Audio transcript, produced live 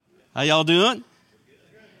How y'all doing?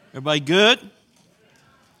 Everybody good?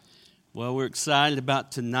 Well, we're excited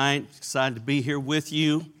about tonight, excited to be here with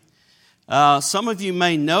you. Some of you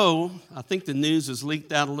may know, I think the news has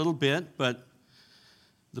leaked out a little bit, but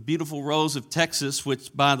the beautiful Rose of Texas,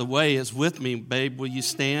 which, by the way, is with me. Babe, will you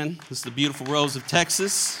stand? This is the beautiful Rose of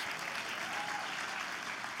Texas.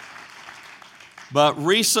 But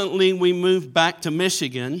recently we moved back to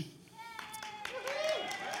Michigan.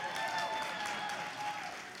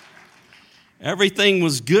 Everything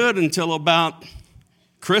was good until about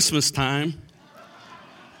Christmas time.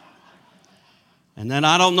 And then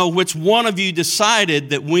I don't know which one of you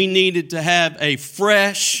decided that we needed to have a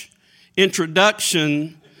fresh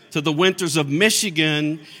introduction to the winters of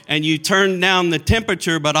Michigan, and you turned down the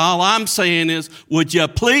temperature, but all I'm saying is, would you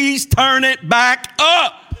please turn it back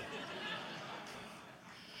up?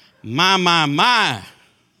 My.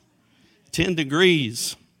 10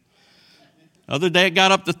 degrees. Other day it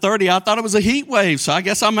got up to 30. I thought it was a heat wave, so I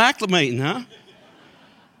guess I'm acclimating, huh?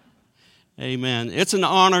 Amen. It's an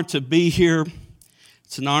honor to be here.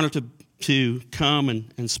 It's an honor to come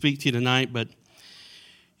and speak to you tonight. But,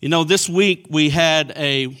 you know, this week we had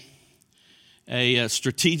a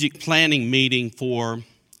strategic planning meeting for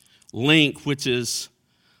LINK, which is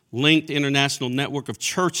Linked International Network of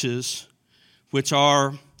Churches, which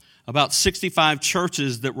are about 65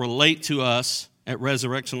 churches that relate to us at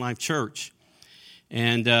Resurrection Life Church.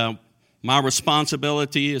 And my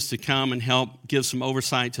responsibility is to come and help give some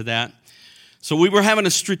oversight to that. So we were having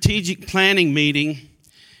a strategic planning meeting,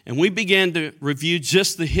 and we began to review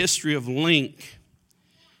just the history of LINK.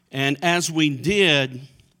 And as we did,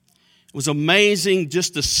 it was amazing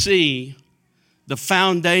just to see the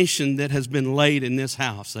foundation that has been laid in this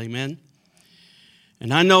house. Amen.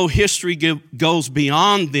 And I know history goes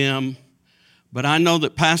beyond them, but I know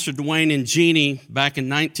that Pastor Dwayne and Jeannie, back in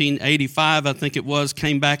 1985, I think it was,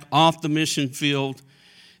 came back off the mission field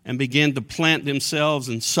and began to plant themselves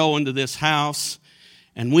and sow into this house.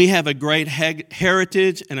 And we have a great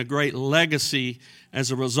heritage and a great legacy as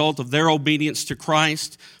a result of their obedience to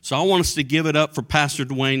Christ. So I want us to give it up for Pastor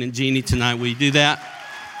Dwayne and Jeannie tonight. Will you do that?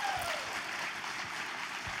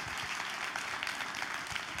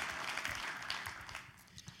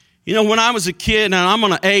 You know, when I was a kid, and I'm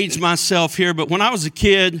going to age myself here, but when I was a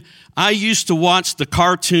kid, I used to watch the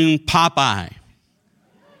cartoon Popeye.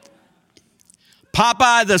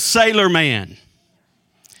 Popeye the Sailor Man.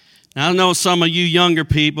 Now, I know some of you younger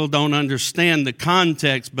people don't understand the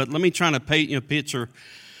context, but let me try to paint you a picture.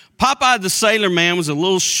 Popeye the Sailor Man was a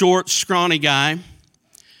little short, scrawny guy,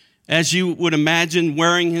 as you would imagine,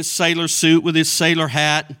 wearing his sailor suit with his sailor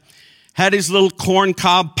hat, had his little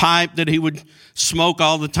corncob pipe that he would smoke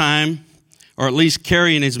all the time, or at least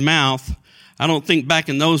carry in his mouth. I don't think back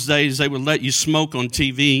in those days they would let you smoke on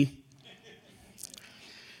TV.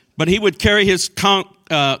 But he would carry his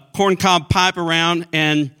corncob pipe around,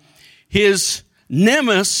 and his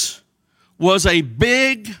nemesis was a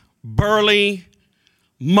big, burly,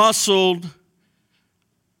 muscled,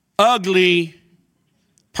 ugly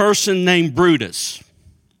person named Brutus.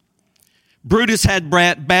 Brutus had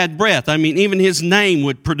bad breath. I mean, even his name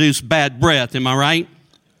would produce bad breath. Am I right?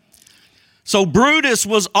 So Brutus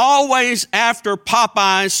was always after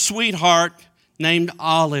Popeye's sweetheart named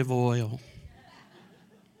Olive Oil.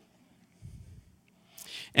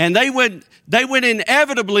 And they would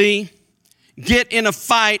inevitably get in a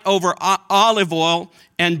fight over olive oil,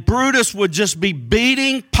 and Brutus would just be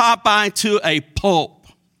beating Popeye to a pulp.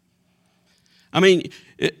 I mean,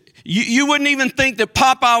 you wouldn't even think that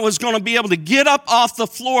Popeye was going to be able to get up off the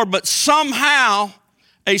floor, but somehow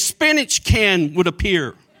a spinach can would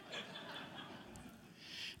appear.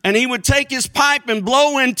 And he would take his pipe and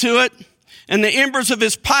blow into it, and the embers of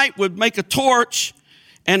his pipe would make a torch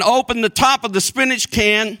and open the top of the spinach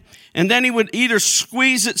can, and then he would either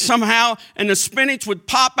squeeze it somehow, and the spinach would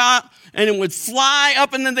pop out, and it would fly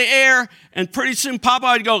up into the air, and pretty soon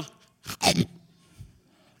Popeye would go,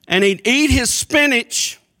 and he'd eat his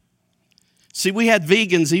spinach. See, we had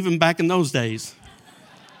vegans even back in those days.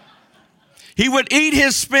 He would eat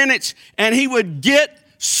his spinach, and he would get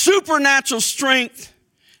supernatural strength,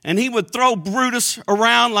 and he would throw Brutus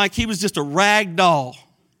around like he was just a rag doll.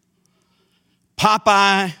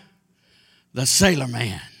 Popeye the Sailor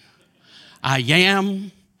Man. I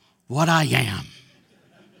am what I am.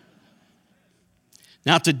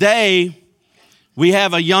 Now today, we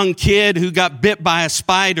have a young kid who got bit by a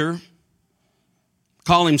spider.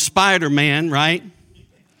 Call him Spider-Man, right?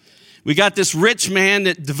 We got this rich man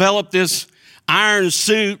that developed this iron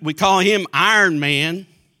suit. We call him Iron Man.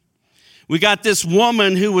 We got this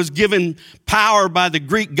woman who was given power by the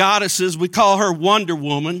Greek goddesses. We call her Wonder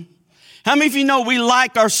Woman. How many of you know we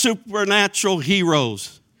like our supernatural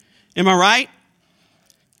heroes? Am I right?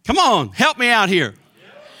 Come on, help me out here.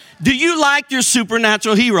 Do you like your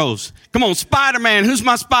supernatural heroes? Come on, Spider-Man. Who's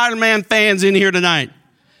my Spider-Man fans in here tonight?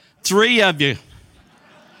 3 of you.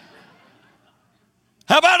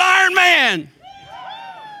 How about Iron Man?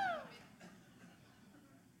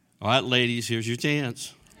 All right, ladies, here's your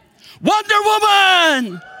chance. Wonder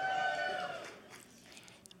Woman!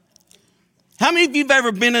 How many of you have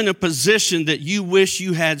ever been in a position that you wish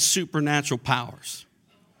you had supernatural powers?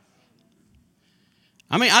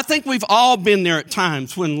 I mean, I think we've all been there at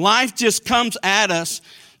times when life just comes at us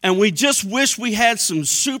and we just wish we had some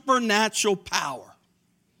supernatural power.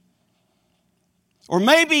 Or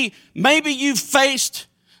maybe you've faced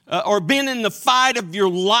or been in the fight of your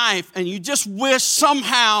life and you just wish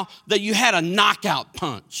somehow that you had a knockout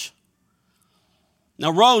punch.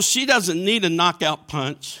 Now, Rose, she doesn't need a knockout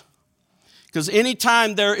punch because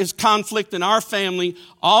anytime there is conflict in our family,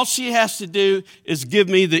 all she has to do is give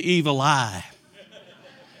me the evil eye.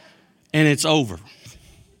 And it's over.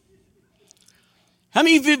 How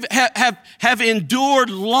many of you have endured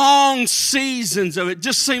long seasons of it?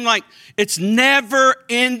 Just seemed like it's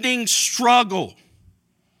never-ending struggle.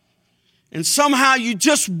 And somehow you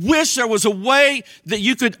just wish there was a way that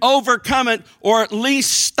you could overcome it or at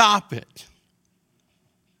least stop it.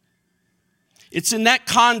 It's in that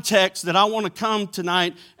context that I want to come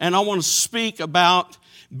tonight and I want to speak about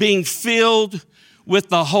being filled with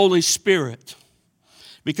the Holy Spirit.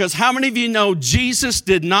 Because how many of you know Jesus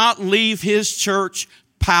did not leave his church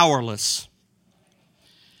powerless?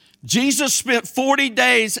 Jesus spent 40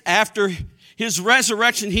 days after his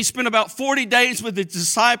resurrection. He spent about 40 days with his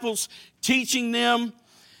disciples, teaching them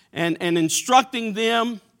and instructing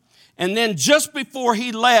them. And then just before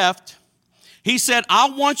he left, he said,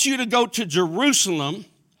 I want you to go to Jerusalem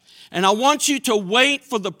and I want you to wait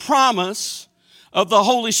for the promise of the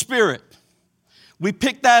Holy Spirit. We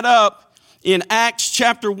picked that up in Acts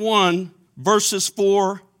chapter 1, verses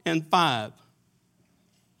 4 and 5.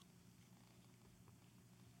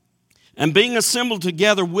 And being assembled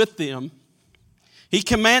together with them, he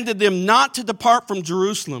commanded them not to depart from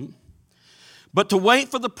Jerusalem, but to wait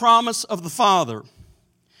for the promise of the Father,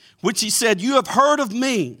 which he said, you have heard of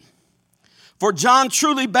me. For John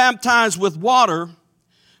truly baptized with water,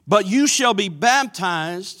 but you shall be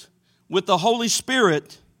baptized with the Holy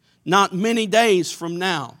Spirit not many days from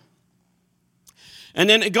now. And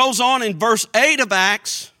then it goes on in verse 8 of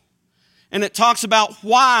Acts, and it talks about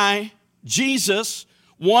why Jesus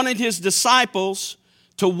wanted his disciples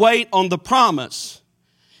to wait on the promise.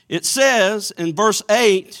 It says in verse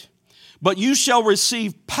 8, but you shall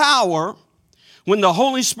receive power when the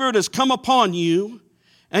Holy Spirit has come upon you,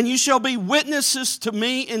 and you shall be witnesses to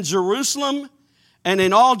me in Jerusalem and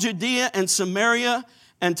in all Judea and Samaria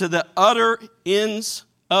and to the utter ends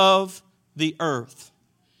of the earth.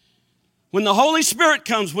 When the Holy Spirit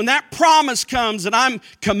comes, when that promise comes that I'm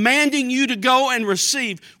commanding you to go and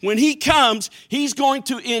receive, when he comes, he's going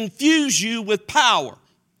to infuse you with power.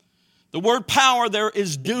 The word power there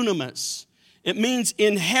is dunamis. It means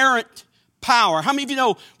inherent power. How many of you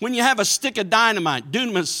know when you have a stick of dynamite,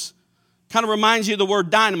 dunamis kind of reminds you of the word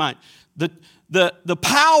dynamite. The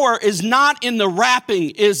power is not in the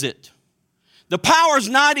wrapping, is it? The power is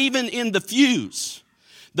not even in the fuse.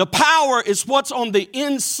 The power is what's on the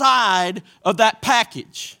inside of that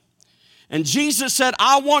package. And Jesus said,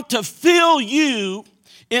 I want to fill you,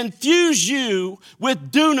 infuse you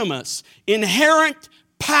with dunamis, inherent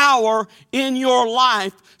power in your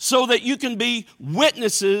life so that you can be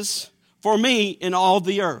witnesses for me in all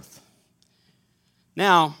the earth.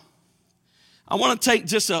 Now, I want to take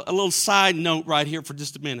just a little side note right here for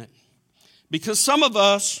just a minute. Because some of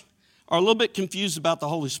us are a little bit confused about the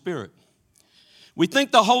Holy Spirit. We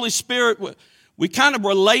think the Holy Spirit, we kind of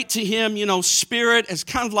relate to him, spirit as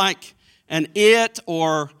kind of like an it,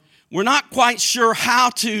 or we're not quite sure how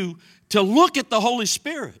to look at the Holy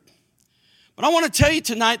Spirit. But I want to tell you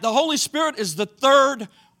tonight, the Holy Spirit is the third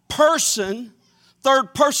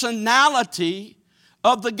personality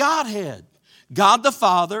of the Godhead. God the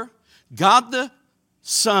Father, God the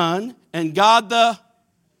Son, and God the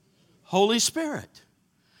Holy Spirit.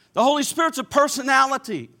 The Holy Spirit's a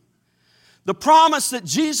personality. The promise that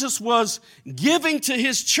Jesus was giving to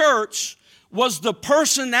his church was the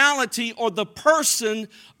personality or the person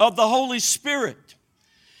of the Holy Spirit.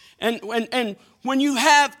 And when you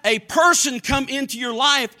have a person come into your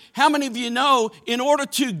life, how many of you know in order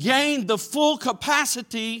to gain the full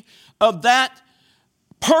capacity of that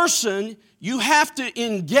person, you have to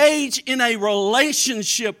engage in a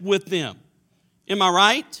relationship with them? Am I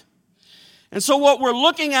right? And so what we're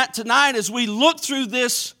looking at tonight as we look through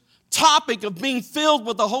this topic of being filled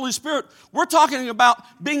with the Holy Spirit, we're talking about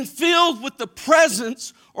being filled with the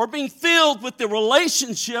presence or being filled with the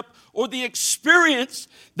relationship or the experience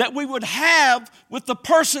that we would have with the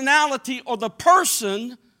personality or the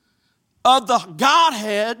person of the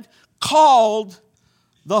Godhead called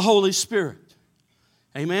the Holy Spirit.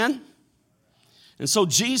 Amen? And so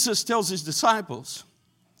Jesus tells his disciples,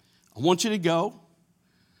 I want you to go.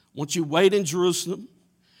 I want you to wait in Jerusalem.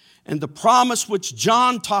 And the promise which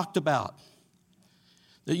John talked about,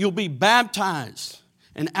 that you'll be baptized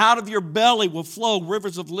and out of your belly will flow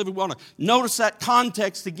rivers of living water. Notice that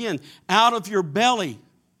context again. Out of your belly,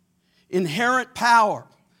 inherent power.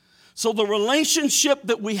 So the relationship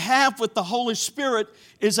that we have with the Holy Spirit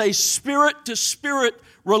is a spirit-to-spirit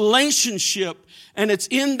relationship. And it's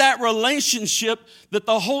in that relationship that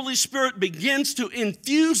the Holy Spirit begins to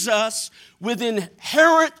infuse us with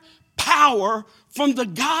inherent power from the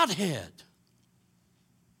Godhead.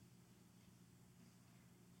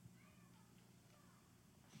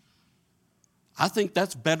 I think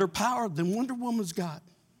that's better power than Wonder Woman's got.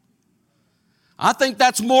 I think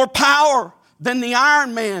that's more power than the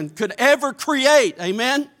Iron Man could ever create.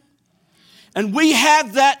 Amen? And we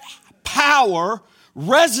have that power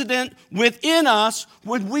resident within us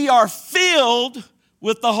when we are filled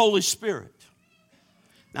with the Holy Spirit.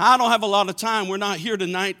 Now, I don't have a lot of time. We're not here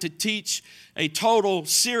tonight to teach a total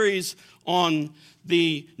series on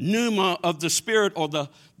the pneuma of the Spirit or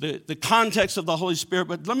the context of the Holy Spirit.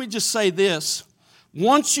 But let me just say this.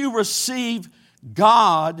 Once you receive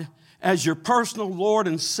God as your personal Lord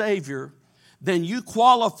and Savior, then you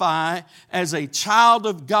qualify as a child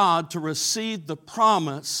of God to receive the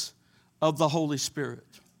promise of the Holy Spirit.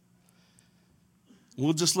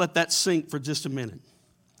 We'll just let that sink for just a minute.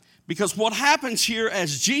 Because what happens here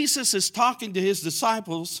as Jesus is talking to his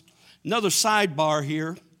disciples, another sidebar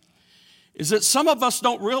here, is that some of us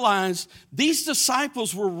don't realize these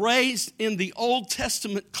disciples were raised in the Old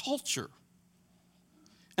Testament culture.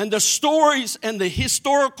 And the stories and the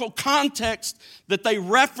historical context that they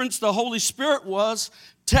referenced the Holy Spirit was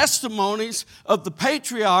testimonies of the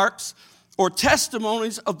patriarchs or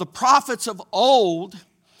testimonies of the prophets of old.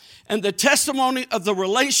 And the testimony of the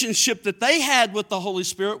relationship that they had with the Holy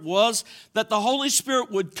Spirit was that the Holy Spirit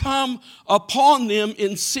would come upon them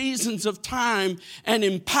in seasons of time and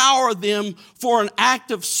empower them for an act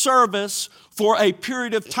of service for a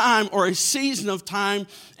period of time or a season of time,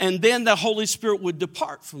 and then the Holy Spirit would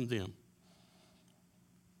depart from them.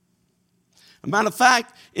 As a matter of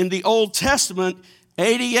fact, in the Old Testament,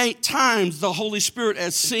 88 times the Holy Spirit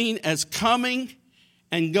is seen as coming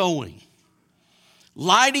and going.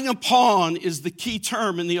 Lighting upon is the key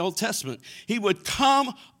term in the Old Testament. He would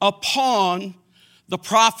come upon the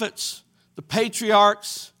prophets, the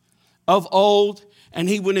patriarchs of old, and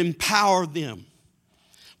he would empower them.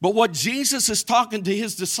 But what Jesus is talking to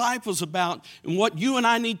his disciples about, and what you and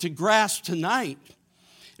I need to grasp tonight,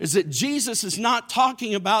 is that Jesus is not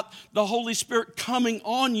talking about the Holy Spirit coming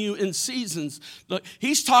on you in seasons.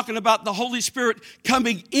 He's talking about the Holy Spirit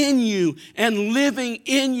coming in you and living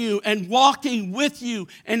in you and walking with you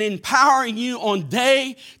and empowering you on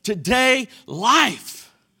day-to-day life.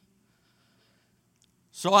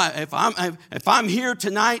 So if I'm here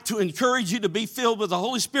tonight to encourage you to be filled with the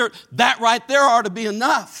Holy Spirit, that right there ought to be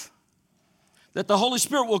enough. That the Holy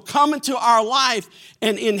Spirit will come into our life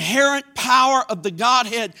and inherent power of the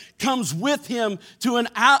Godhead comes with him to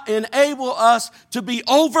enable us to be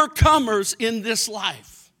overcomers in this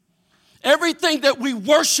life. Everything that we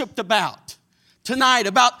worshiped about tonight,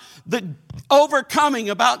 about the overcoming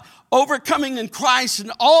in Christ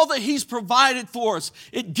and all that he's provided for us,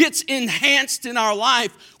 it gets enhanced in our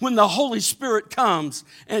life when the Holy Spirit comes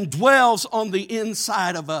and dwells on the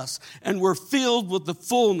inside of us and we're filled with the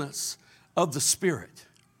fullness of the Spirit.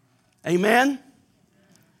 Amen?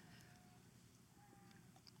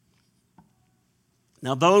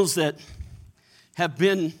 Now, those that have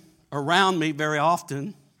been around me very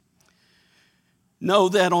often know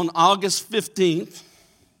that on August 15th,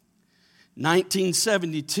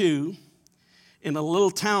 1972, in a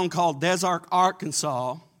little town called Des Arc,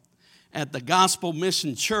 Arkansas, at the Gospel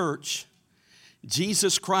Mission Church,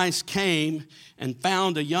 Jesus Christ came and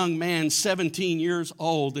found a young man 17 years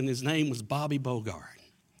old, and his name was Bobby Bogart.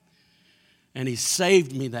 And he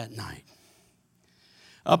saved me that night.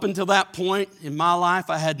 Up until that point in my life,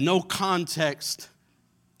 I had no context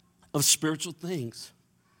of spiritual things.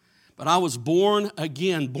 But I was born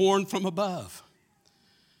again, born from above.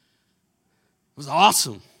 It was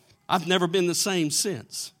awesome. I've never been the same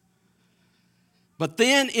since. But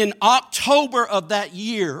then in October of that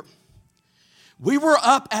year, we were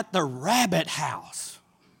up at the Rabbit House.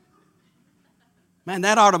 Man,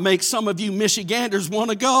 that ought to make some of you Michiganders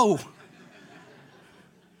want to go.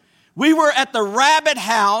 We were at the Rabbit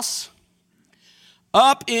House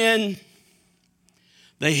up in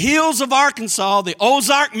the hills of Arkansas, the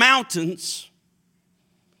Ozark Mountains.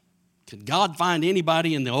 Could God find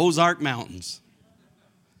anybody in the Ozark Mountains?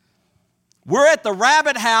 We're at the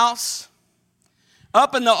Rabbit House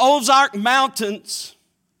up in the Ozark Mountains.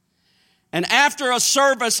 And after a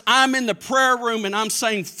service, I'm in the prayer room and I'm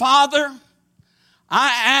saying, Father,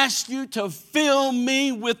 I ask you to fill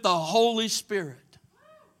me with the Holy Spirit.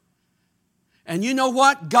 And you know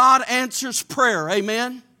what? God answers prayer,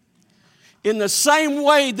 amen? In the same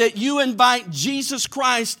way that you invite Jesus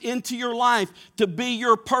Christ into your life to be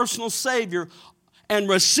your personal Savior and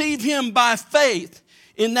receive Him by faith,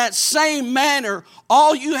 in that same manner,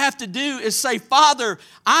 all you have to do is say, Father,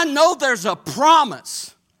 I know there's a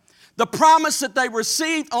promise. The promise that they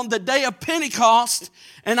received on the day of Pentecost,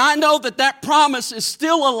 and I know that that promise is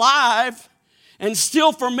still alive and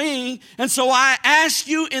still for me. And so I ask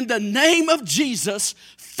you in the name of Jesus,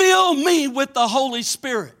 fill me with the Holy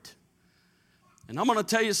Spirit. And I'm going to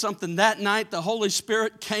tell you something. That night, the Holy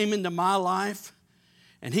Spirit came into my life,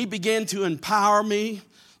 and He began to empower me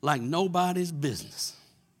like nobody's business.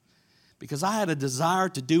 Because I had a desire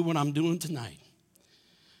to do what I'm doing tonight.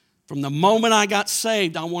 From the moment I got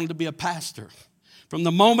saved, I wanted to be a pastor. From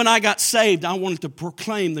the moment I got saved, I wanted to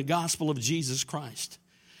proclaim the gospel of Jesus Christ.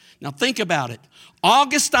 Now think about it.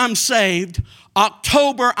 August, I'm saved.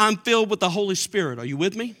 October, I'm filled with the Holy Spirit. Are you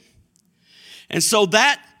with me? And so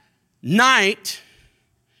that night,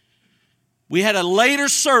 we had a later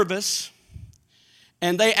service,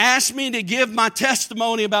 and they asked me to give my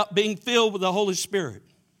testimony about being filled with the Holy Spirit.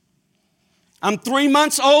 I'm 3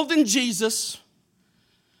 months old in Jesus.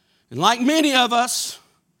 And like many of us,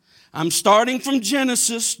 I'm starting from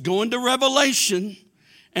Genesis, going to Revelation,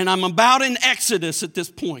 and I'm about in Exodus at this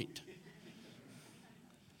point.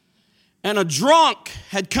 And a drunk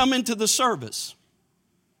had come into the service,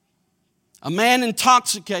 a man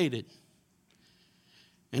intoxicated.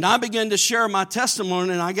 And I began to share my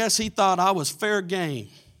testimony, and I guess he thought I was fair game.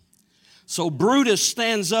 So Brutus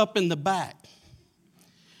stands up in the back,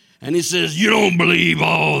 and he says, "You don't believe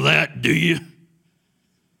all that, do you?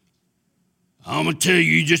 I'm going to tell you,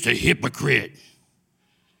 you're just a hypocrite.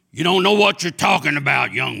 You don't know what you're talking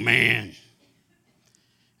about, young man."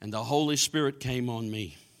 And the Holy Spirit came on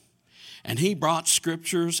me. And He brought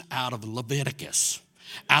scriptures out of Leviticus,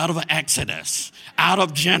 out of Exodus, out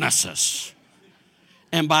of Genesis.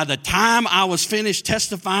 And by the time I was finished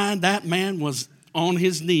testifying, that man was on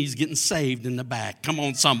his knees getting saved in the back. Come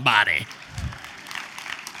on, somebody.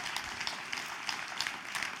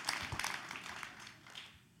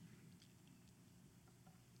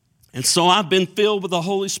 And so I've been filled with the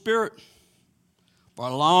Holy Spirit for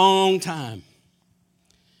a long time.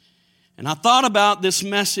 And I thought about this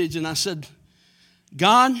message and I said,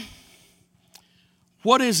 God,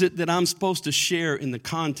 what is it that I'm supposed to share in the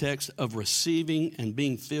context of receiving and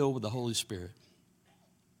being filled with the Holy Spirit?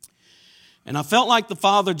 And I felt like the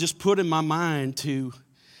Father just put in my mind to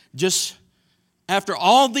just, after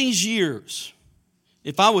all these years,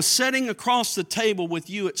 if I was sitting across the table with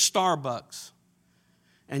you at Starbucks,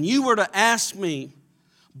 and you were to ask me,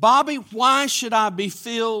 Bobby, why should I be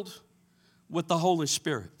filled with the Holy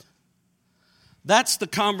Spirit? That's the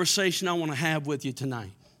conversation I want to have with you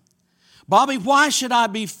tonight. Bobby, why should I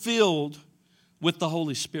be filled with the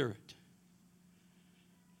Holy Spirit?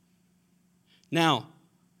 Now,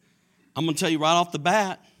 I'm going to tell you right off the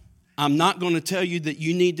bat, I'm not going to tell you that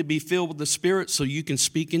you need to be filled with the Spirit so you can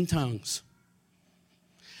speak in tongues.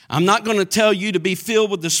 I'm not going to tell you to be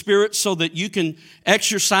filled with the Spirit so that you can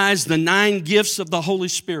exercise the 9 gifts of the Holy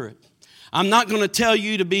Spirit. I'm not going to tell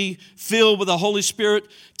you to be filled with the Holy Spirit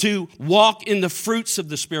to walk in the fruits of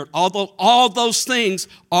the Spirit, although all those things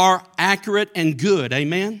are accurate and good.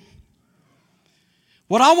 Amen?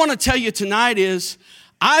 What I want to tell you tonight is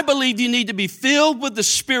I believe you need to be filled with the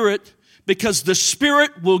Spirit because the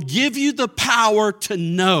Spirit will give you the power to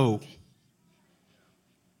know.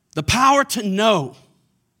 The power to know.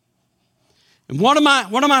 And what am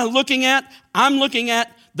I looking at? I'm looking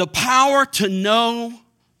at the power to know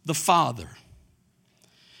the Father.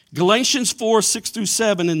 Galatians 4, 6 through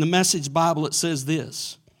 7 in the Message Bible, it says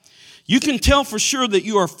this. You can tell for sure that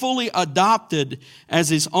you are fully adopted as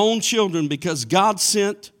His own children because God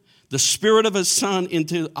sent the Spirit of His Son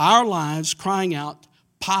into our lives crying out,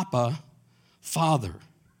 Papa, Father.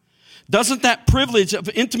 Doesn't that privilege of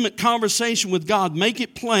intimate conversation with God make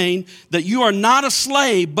it plain that you are not a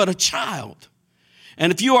slave but a child?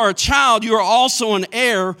 And if you are a child, you are also an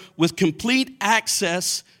heir with complete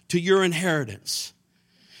access to your inheritance.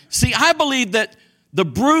 See, I believe that The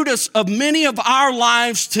Brutus of many of our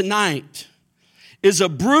lives tonight is a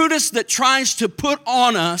Brutus that tries to put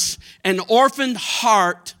on us an orphaned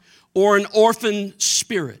heart or an orphaned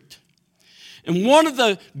spirit. And one of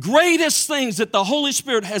the greatest things that the Holy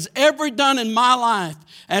Spirit has ever done in my life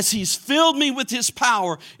as He's filled me with His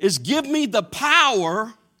power is give me the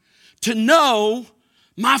power to know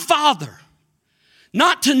my Father.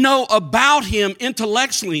 Not to know about Him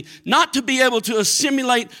intellectually, not to be able to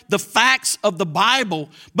assimilate the facts of the Bible,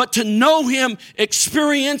 but to know Him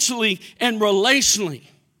experientially and relationally.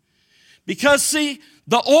 Because see,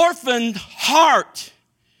 the orphaned heart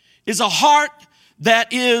is a heart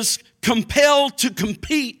that is compelled to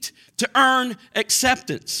compete to earn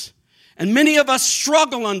acceptance. And many of us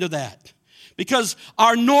struggle under that. Because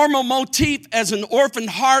our normal motif as an orphaned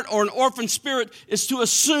heart or an orphaned spirit is to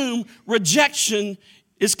assume rejection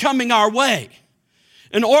is coming our way.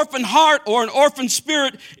 An orphaned heart or an orphaned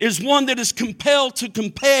spirit is one that is compelled to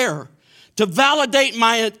compare, to validate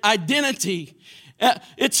my identity.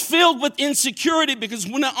 It's filled with insecurity because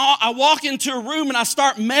when I walk into a room and I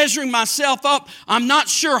start measuring myself up, I'm not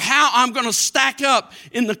sure how I'm going to stack up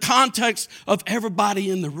in the context of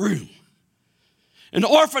everybody in the room. An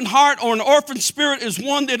orphaned heart or an orphaned spirit is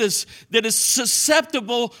one that is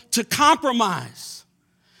susceptible to compromise,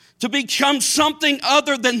 to become something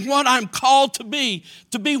other than what I'm called to be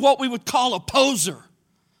what we would call a poser.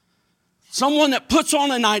 Someone that puts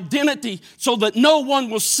on an identity so that no one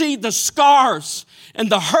will see the scars and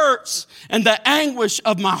the hurts and the anguish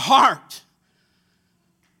of my heart.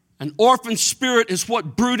 An orphaned spirit is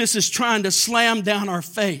what Brutus is trying to slam down our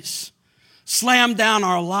face, slam down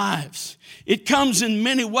our lives. It comes in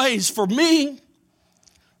many ways. For me,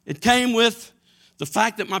 it came with the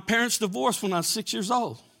fact that my parents divorced when I was 6 years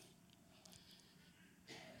old.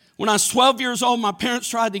 When I was 12 years old, my parents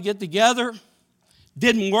tried to get together.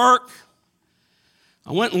 Didn't work.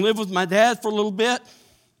 I went and lived with my dad for a little bit.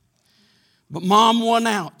 But Mom won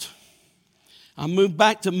out. I moved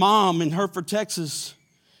back to Mom in Hereford, Texas.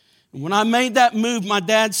 And when I made that move, my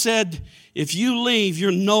dad said, "If you leave,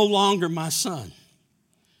 you're no longer my son."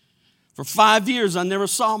 For 5 years, I never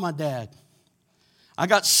saw my dad. I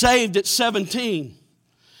got saved at 17.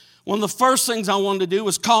 One of the first things I wanted to do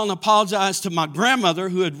was call and apologize to my grandmother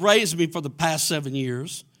who had raised me for the past 7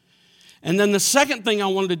 years. And then the second thing I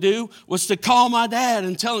wanted to do was to call my dad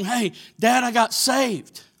and tell him, "Hey, Dad, I got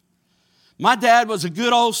saved." My dad was a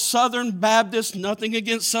good old Southern Baptist, nothing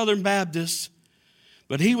against Southern Baptists,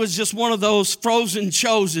 but he was just one of those frozen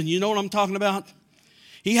chosen. You know what I'm talking about?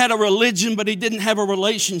 He had a religion, but he didn't have a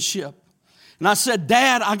relationship. And I said,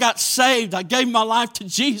 "Dad, I got saved. I gave my life to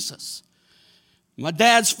Jesus." My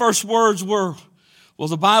dad's first words were, "Well,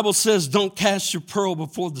 the Bible says don't cast your pearl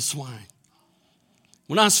before the swine."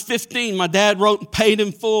 When I was 15, my dad wrote and paid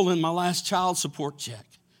in full in my last child support check.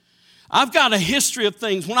 I've got a history of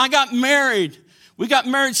things. When I got married, we got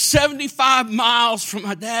married 75 miles from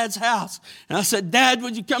my dad's house. And I said, "Dad,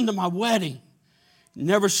 would you come to my wedding?" He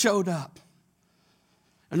never showed up.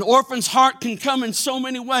 An orphan's heart can come in so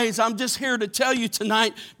many ways. I'm just here to tell you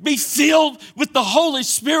tonight, be filled with the Holy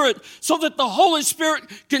Spirit so that the Holy Spirit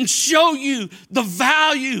can show you the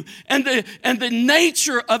value and the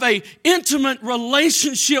nature of an intimate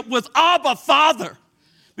relationship with Abba Father.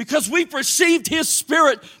 Because we've received His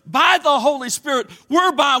Spirit by the Holy Spirit,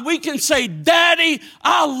 whereby we can say, "Daddy,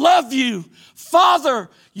 I love you. Father,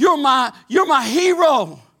 you're my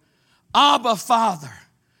hero." Abba Father.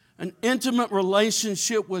 An intimate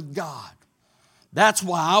relationship with God. That's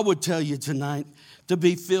why I would tell you tonight to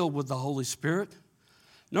be filled with the Holy Spirit.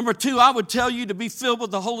 Number two, I would tell you to be filled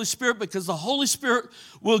with the Holy Spirit because the Holy Spirit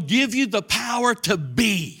will give you the power to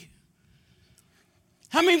be.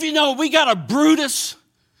 How many of you know we got a Brutus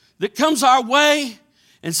that comes our way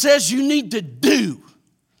and says you need to do?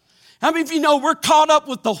 How many of you know we're caught up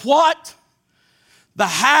with the what, the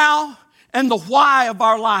how, and the why of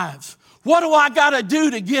our lives? What do I got to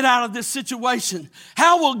do to get out of this situation?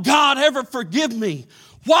 How will God ever forgive me?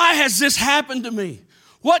 Why has this happened to me?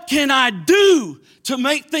 What can I do to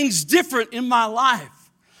make things different in my life?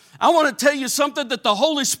 I want to tell you something that the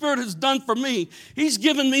Holy Spirit has done for me. He's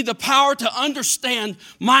given me the power to understand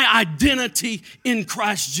my identity in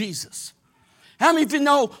Christ Jesus. How many of you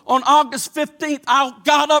know on August 15th, I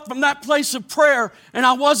got up from that place of prayer and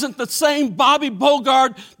I wasn't the same Bobby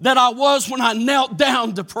Bogard that I was when I knelt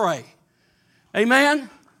down to pray. Amen?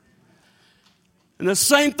 And the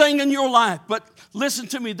same thing in your life. But listen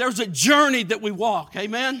to me, there's a journey that we walk.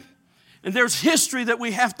 Amen? And there's history that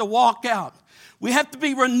we have to walk out. We have to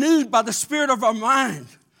be renewed by the spirit of our mind.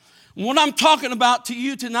 What I'm talking about to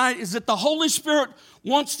you tonight is that the Holy Spirit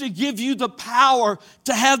wants to give you the power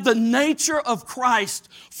to have the nature of Christ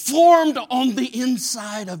formed on the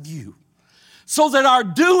inside of you, so that our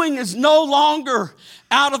doing is no longer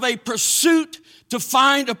out of a pursuit to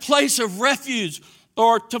find a place of refuge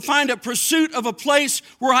or to find a pursuit of a place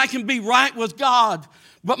where I can be right with God.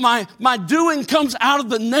 But my doing comes out of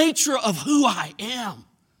the nature of who I am.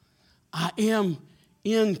 I am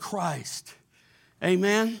in Christ.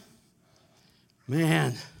 Amen?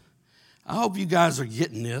 Man, I hope you guys are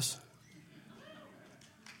getting this.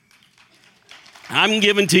 I'm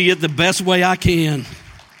giving to you the best way I can.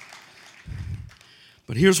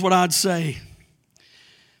 But here's what I'd say.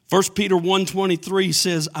 1 Peter 1:23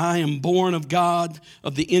 says, I am born of God,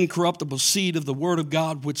 of the incorruptible seed of the word of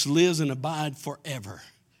God, which lives and abides forever.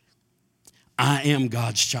 I am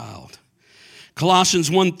God's child. Colossians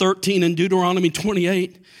 1:13 and Deuteronomy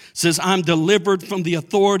 28 says, I'm delivered from the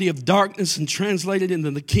authority of darkness and translated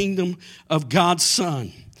into the kingdom of God's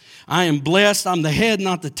Son. I am blessed. I'm the head,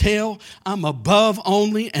 not the tail. I'm above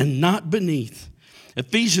only and not beneath.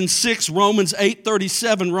 Ephesians 6, Romans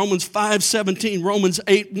 8:37, Romans 5:17, Romans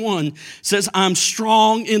 8:1 says, I'm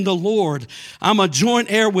strong in the Lord. I'm a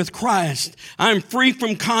joint heir with Christ. I'm free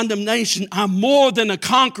from condemnation. I'm more than a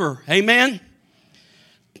conqueror. Amen?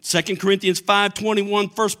 2 Corinthians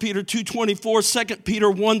 5:21, 1 Peter 2:24, 2 Peter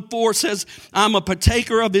 1:4 says, I'm a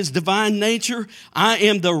partaker of his divine nature. I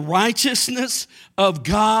am the righteousness of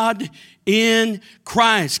God in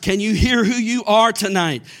Christ. Can you hear who you are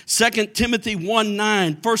tonight? 2 Timothy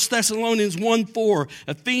 1:9, 1 Thessalonians 1:4,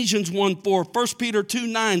 Ephesians 1:4, 1 Peter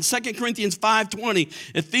 2:9, 2 Corinthians 5:20,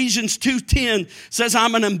 Ephesians 2:10 says,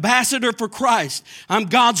 I'm an ambassador for Christ. I'm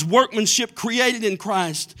God's workmanship created in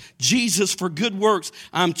Christ Jesus for good works.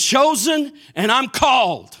 I'm chosen and I'm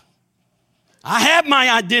called. I have my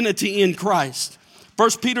identity in Christ. 1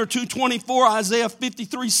 Peter 2:24, Isaiah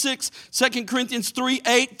 53:6, 2 Corinthians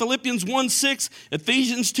 3:8, Philippians 1:6,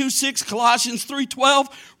 Ephesians 2:6, Colossians 3:12,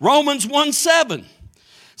 Romans 1:7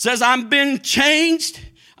 says, I'm being changed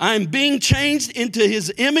into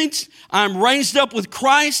his image. I'm raised up with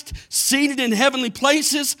Christ, seated in heavenly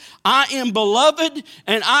places. I am beloved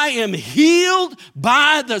and I am healed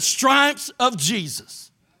by the stripes of Jesus.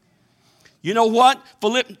 You know what?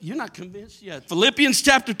 You're not convinced yet. Philippians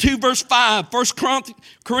chapter 2, verse 5, 1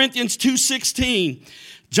 Corinthians 2:16,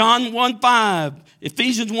 John 1:5,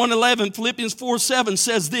 Ephesians 1:11, Philippians 4:7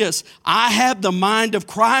 says this, I have the mind of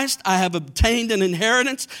Christ. I have obtained an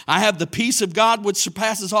inheritance. I have the peace of God which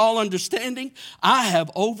surpasses all understanding. I have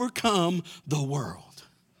overcome the world.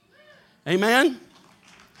 Amen?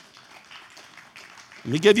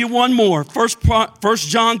 Let me give you one more. 1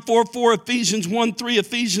 John 4:4, Ephesians 1:3,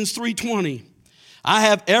 Ephesians 3:20. I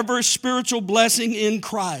have every spiritual blessing in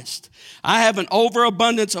Christ. I have an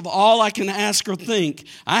overabundance of all I can ask or think.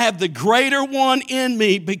 I have the greater one in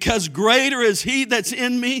me because greater is he that's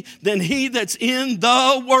in me than he that's in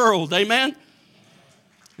the world. Amen?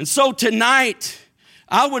 And so tonight,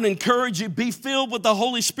 I would encourage you, be filled with the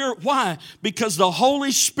Holy Spirit. Why? Because the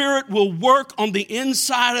Holy Spirit will work on the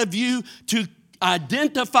inside of you to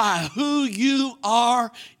identify who you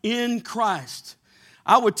are in Christ.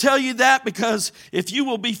 I would tell you that because if you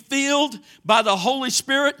will be filled by the Holy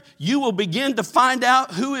Spirit, you will begin to find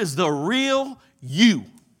out who is the real you.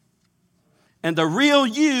 And the real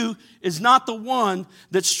you is not the one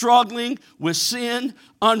that's struggling with sin,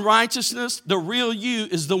 unrighteousness. The real you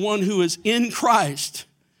is the one who is in Christ.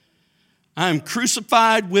 I am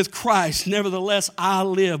crucified with Christ. Nevertheless, I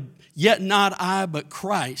live. Yet not I, but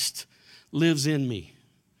Christ lives in me.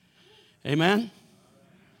 Amen?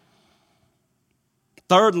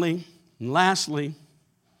 Thirdly, and lastly,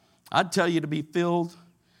 I'd tell you to be filled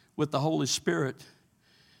with the Holy Spirit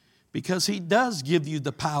because he does give you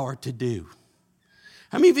the power to do.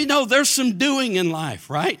 How many of you know there's some doing in life,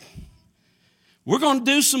 right? We're going to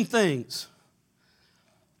do some things.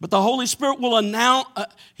 But the Holy Spirit will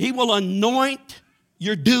he will anoint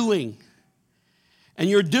your doing. And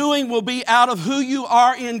your doing will be out of who you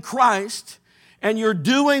are in Christ. And your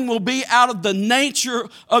doing will be out of the nature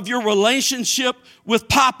of your relationship with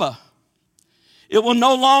Papa. It will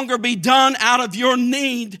no longer be done out of your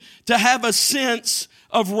need to have a sense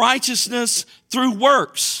of righteousness through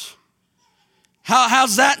works.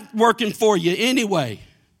 How's that working for you anyway?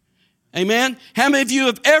 Amen? How many of you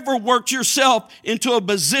have ever worked yourself into a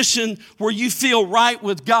position where you feel right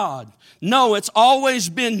with God? No, it's always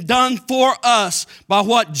been done for us by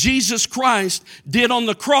what Jesus Christ did on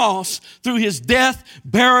the cross through his death,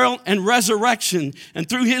 burial, and resurrection. And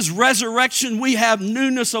through his resurrection, we have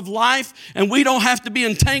newness of life, and we don't have to be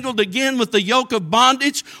entangled again with the yoke of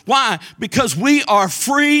bondage. Why? Because we are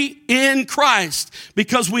free in Christ.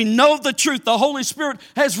 Because we know the truth. The Holy Spirit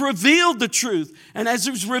has revealed the truth. And as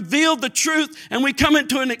he's revealed the truth, and we come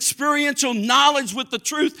into an experiential knowledge with the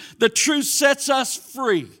truth sets us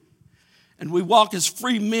free. And we walk as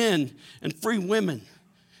free men and free women.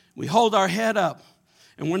 We hold our head up.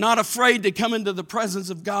 And we're not afraid to come into the presence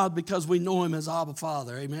of God because we know him as Abba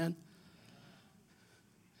Father. Amen?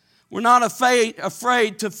 We're not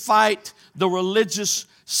afraid to fight the religious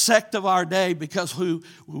sect of our day because who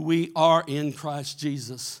we are in Christ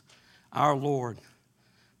Jesus, our Lord.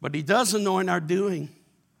 But he does anoint our doing.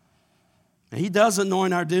 He does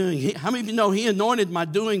anoint our doing. How many of you know he anointed my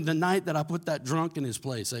doing the night that I put that drunk in his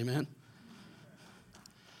place? Amen?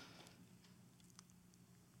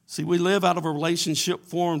 See, we live out of a relationship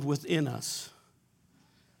formed within us.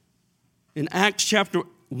 In Acts chapter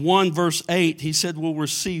 1, verse 8, he said we'll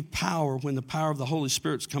receive power when the power of the Holy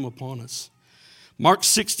Spirit's come upon us. Mark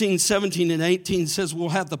 16, 17, and 18 says we'll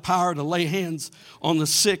have the power to lay hands on the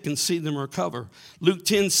sick and see them recover. Luke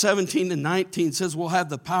 10, 17, and 19 says we'll have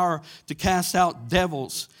the power to cast out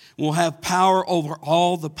devils. We'll have power over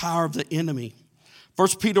all the power of the enemy. 1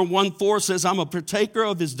 Peter 1, 4 says, I'm a partaker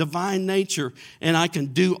of his divine nature, and I can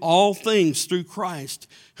do all things through Christ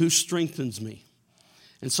who strengthens me.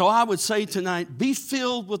 And so I would say tonight, be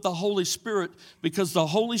filled with the Holy Spirit because the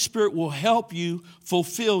Holy Spirit will help you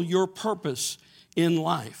fulfill your purpose in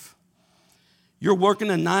life. You're working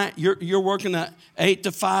you're working an 8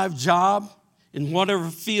 to 5 job in whatever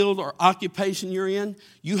field or occupation you're in.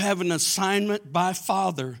 You have an assignment by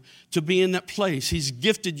Father to be in that place. He's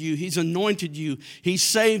gifted you. He's anointed you. He's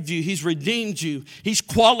saved you. He's redeemed you. He's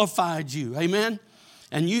qualified you. Amen?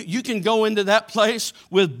 And you can go into that place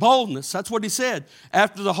with boldness. That's what he said.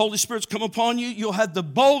 After the Holy Spirit's come upon you, you'll have the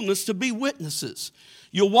boldness to be witnesses.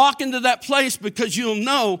 You'll walk into that place because you'll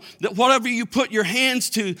know that whatever you put your hands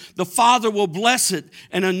to, the Father will bless it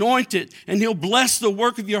and anoint it, and he'll bless the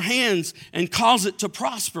work of your hands and cause it to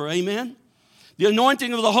prosper. Amen? The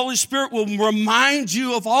anointing of the Holy Spirit will remind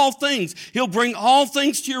you of all things. He'll bring all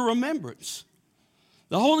things to your remembrance.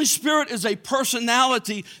 The Holy Spirit is a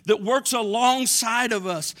personality that works alongside of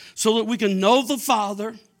us so that we can know the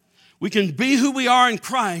Father, we can be who we are in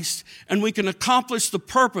Christ, and we can accomplish the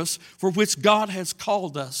purpose for which God has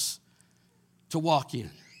called us to walk in.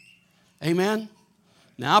 Amen?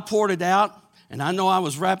 Now, I poured it out, and I know I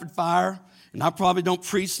was rapid fire, and I probably don't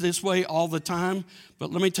preach this way all the time,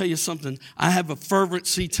 but let me tell you something. I have a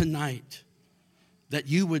fervency tonight that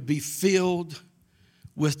you would be filled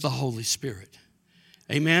with the Holy Spirit.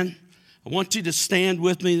 Amen? I want you to stand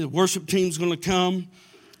with me. The worship team's going to come.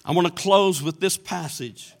 I want to close with this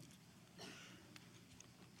passage.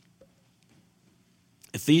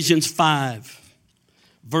 Ephesians 5,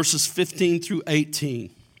 verses 15 through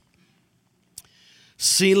 18.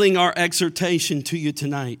 Sealing our exhortation to you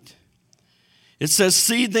tonight. It says,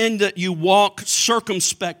 see then that you walk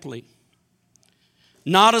circumspectly,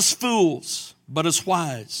 not as fools, but as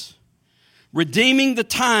wise, redeeming the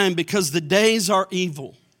time because the days are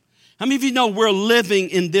evil. How many of you know we're living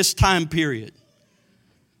in this time period?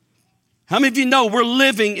 How many of you know we're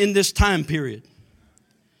living in this time period?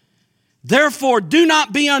 Therefore, do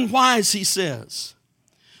not be unwise, he says,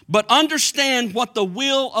 but understand what the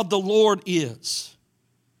will of the Lord is.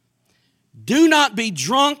 Do not be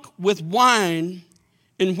drunk with wine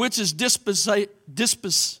in which is dissipation,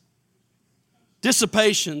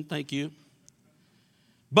 thank you,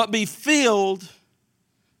 but be filled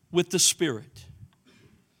with the Spirit.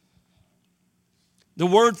 The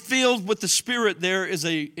word filled with the Spirit there is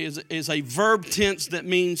a verb tense that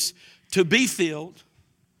means to be filled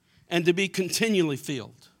and to be continually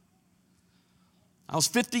filled. I was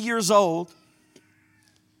 50 years old.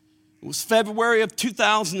 It was February of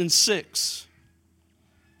 2006.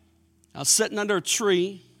 I was sitting under a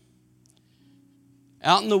tree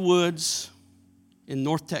out in the woods in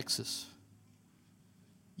North Texas.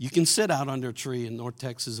 You can sit out under a tree in North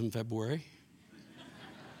Texas in February.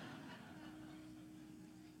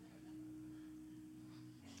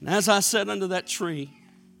 And as I sat under that tree,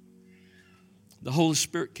 the Holy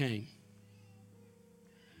Spirit came.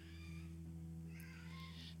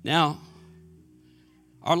 Now,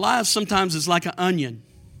 our lives sometimes is like an onion,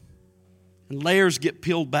 and layers get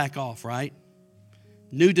peeled back off, right?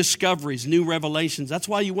 New discoveries, new revelations. That's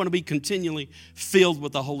why you want to be continually filled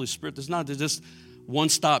with the Holy Spirit. There's not just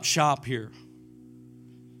one-stop shop here.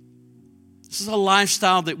 This is a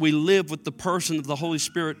lifestyle that we live with the person of the Holy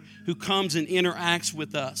Spirit who comes and interacts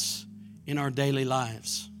with us in our daily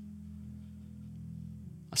lives.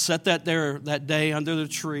 I sat there that day under the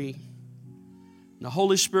tree, and the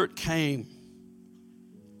Holy Spirit came,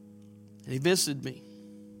 and He visited me.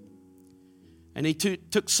 And He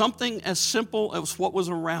took something as simple as what was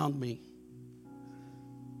around me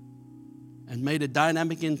and made a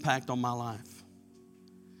dynamic impact on my life.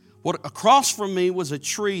 What across from me was a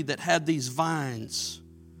tree that had these vines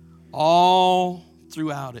all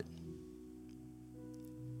throughout it.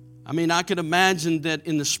 I mean, I could imagine that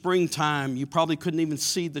in the springtime, you probably couldn't even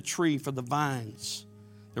see the tree for the vines.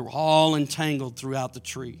 They were all entangled throughout the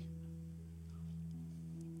tree.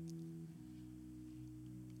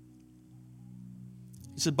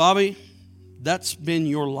 He said, Bobby, that's been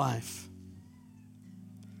your life.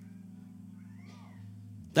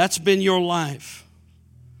 That's been your life.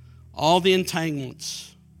 All the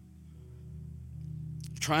entanglements,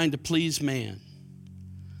 trying to please man.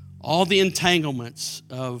 All the entanglements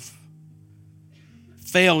of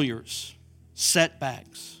failures,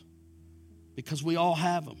 setbacks, because we all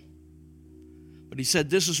have them. But He said,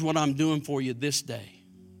 this is what I'm doing for you this day.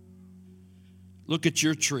 Look at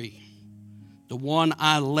your tree, the one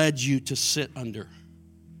I led you to sit under.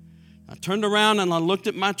 I turned around and I looked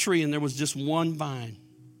at my tree, and there was just one vine.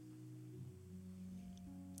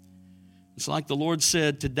 It's like the Lord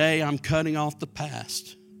said, today I'm cutting off the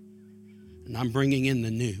past and I'm bringing in the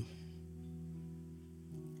new.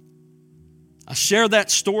 I share that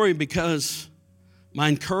story because my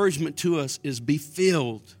encouragement to us is be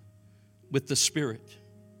filled with the Spirit.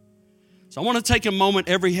 So I want to take a moment,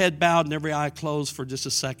 every head bowed and every eye closed for just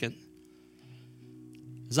a second.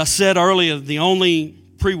 As I said earlier, the only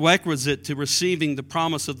prerequisite to receiving the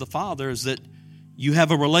promise of the Father is that you have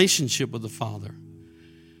a relationship with the Father.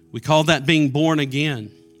 We call that being born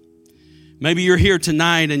again. Maybe you're here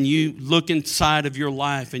tonight and you look inside of your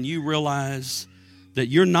life and you realize that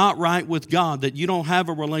you're not right with God, that you don't have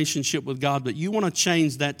a relationship with God, but you want to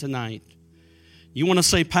change that tonight. You want to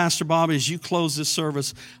say, Pastor Bob, as you close this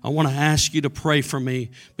service, I want to ask you to pray for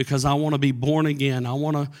me because I want to be born again. I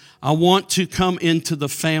want to come into the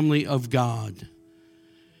family of God.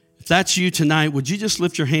 If that's you tonight, would you just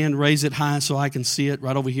lift your hand, raise it high so I can see it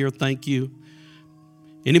right over here? Thank you.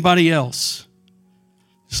 Anybody else?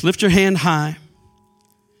 Just lift your hand high.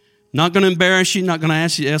 Not going to embarrass you. Not going to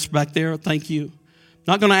ask you to ask back there. Thank you.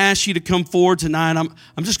 Not going to ask you to come forward tonight.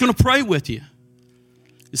 I'm just going to pray with you.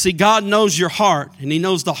 You see, God knows your heart, and He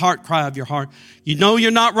knows the heart cry of your heart. You know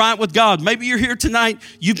you're not right with God. Maybe you're here tonight.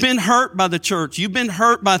 You've been hurt by the church. You've been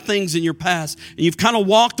hurt by things in your past, and you've kind of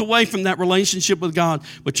walked away from that relationship with God,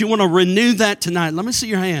 but you want to renew that tonight. Let me see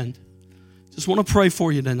your hand. Just want to pray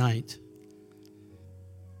for you tonight.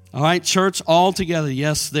 All right, church, all together.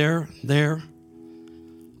 Yes, there.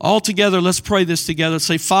 All together, let's pray this together.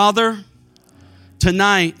 Say, Father,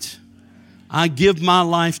 tonight I give my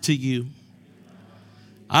life to you.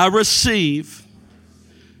 I receive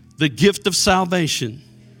the gift of salvation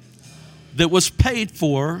that was paid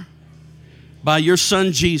for by your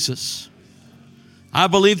Son, Jesus. I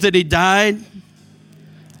believe that He died.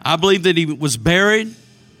 I believe that He was buried.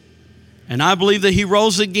 And I believe that He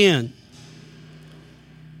rose again.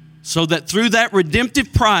 So that through that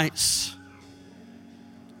redemptive price,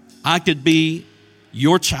 I could be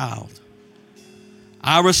your child.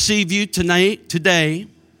 I receive you today,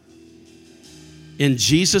 in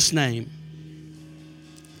Jesus' name.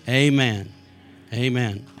 Amen.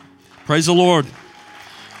 Amen. Praise the Lord.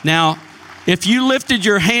 Now, if you lifted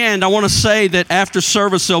your hand, I want to say that after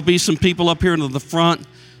service, there'll be some people up here in the front.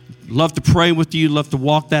 Love to pray with you, love to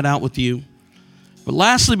walk that out with you. But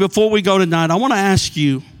lastly, before we go tonight, I want to ask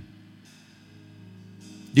you,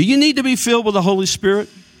 do you need to be filled with the Holy Spirit?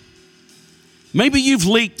 Maybe you've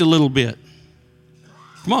leaked a little bit.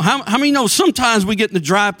 Come on, how many know sometimes we get in a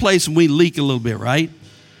dry place and we leak a little bit, right?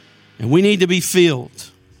 And we need to be filled.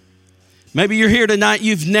 Maybe you're here tonight,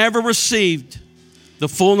 you've never received the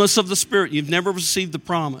fullness of the Spirit. You've never received the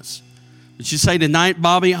promise. But you say tonight,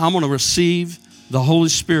 Bobby, I'm going to receive the Holy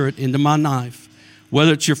Spirit into my life.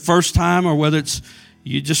 Whether it's your first time or whether it's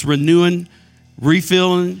you just renewing,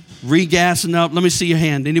 refilling, regassing up. Let me see your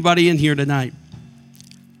hand. Anybody in here tonight?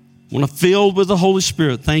 Want to fill with the Holy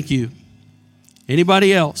Spirit? Thank you.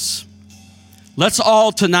 Anybody else? Let's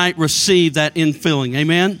all tonight receive that infilling.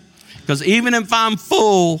 Amen? Because even if I'm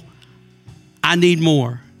full, I need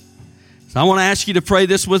more. So I want to ask you to pray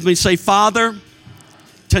this with me. Say, Father,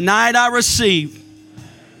 tonight I receive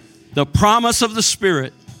the promise of the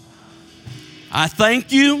Spirit. I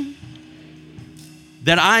thank you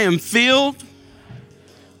that I am filled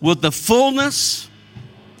with the fullness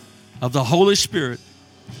of the Holy Spirit.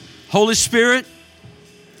 Holy Spirit,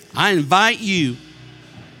 I invite you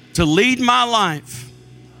to lead my life,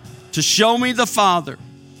 to show me the Father,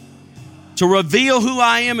 to reveal who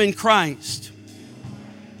I am in Christ,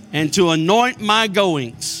 and to anoint my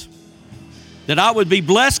goings, that I would be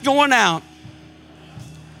blessed going out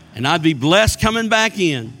and I'd be blessed coming back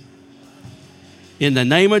in. In the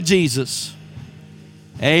name of Jesus,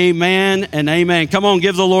 amen and amen. Come on,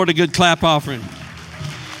 give the Lord a good clap offering.